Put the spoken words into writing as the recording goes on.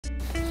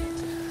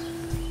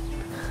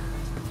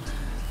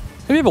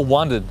Have you ever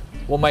wondered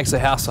what makes a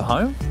house a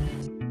home?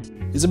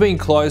 Is it being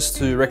close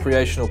to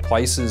recreational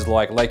places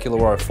like Lake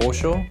Illawarra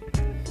foreshore?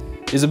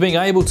 Is it being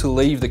able to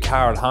leave the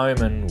car at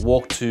home and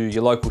walk to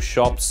your local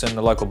shops and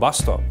the local bus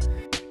stop?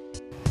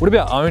 What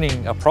about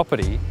owning a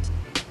property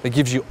that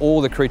gives you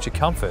all the creature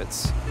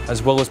comforts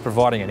as well as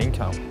providing an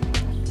income?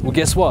 Well,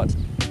 guess what?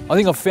 I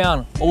think I've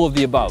found all of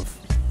the above.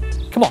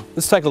 Come on,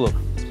 let's take a look.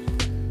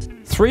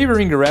 3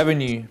 Weringa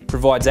Avenue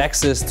provides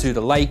access to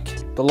the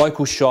lake, the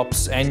local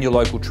shops and your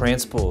local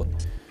transport.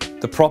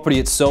 The property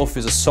itself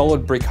is a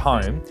solid brick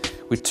home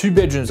with 2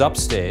 bedrooms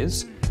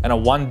upstairs and a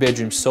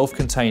 1-bedroom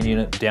self-contained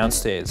unit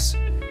downstairs.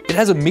 It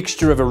has a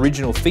mixture of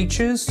original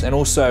features and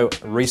also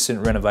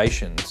recent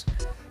renovations.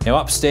 Now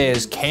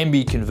upstairs can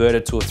be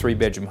converted to a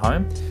 3-bedroom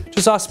home.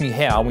 Just ask me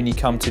how when you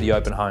come to the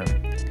open home.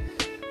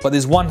 But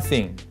there's one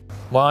thing,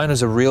 my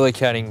owners are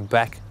relocating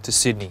back to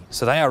Sydney,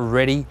 so they are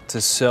ready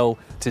to sell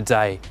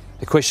today.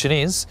 The question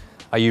is,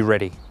 are you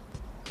ready?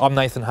 I'm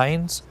Nathan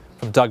Haynes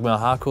from Doug Mel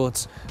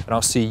Harcourts, and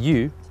I'll see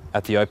you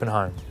at the open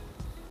home.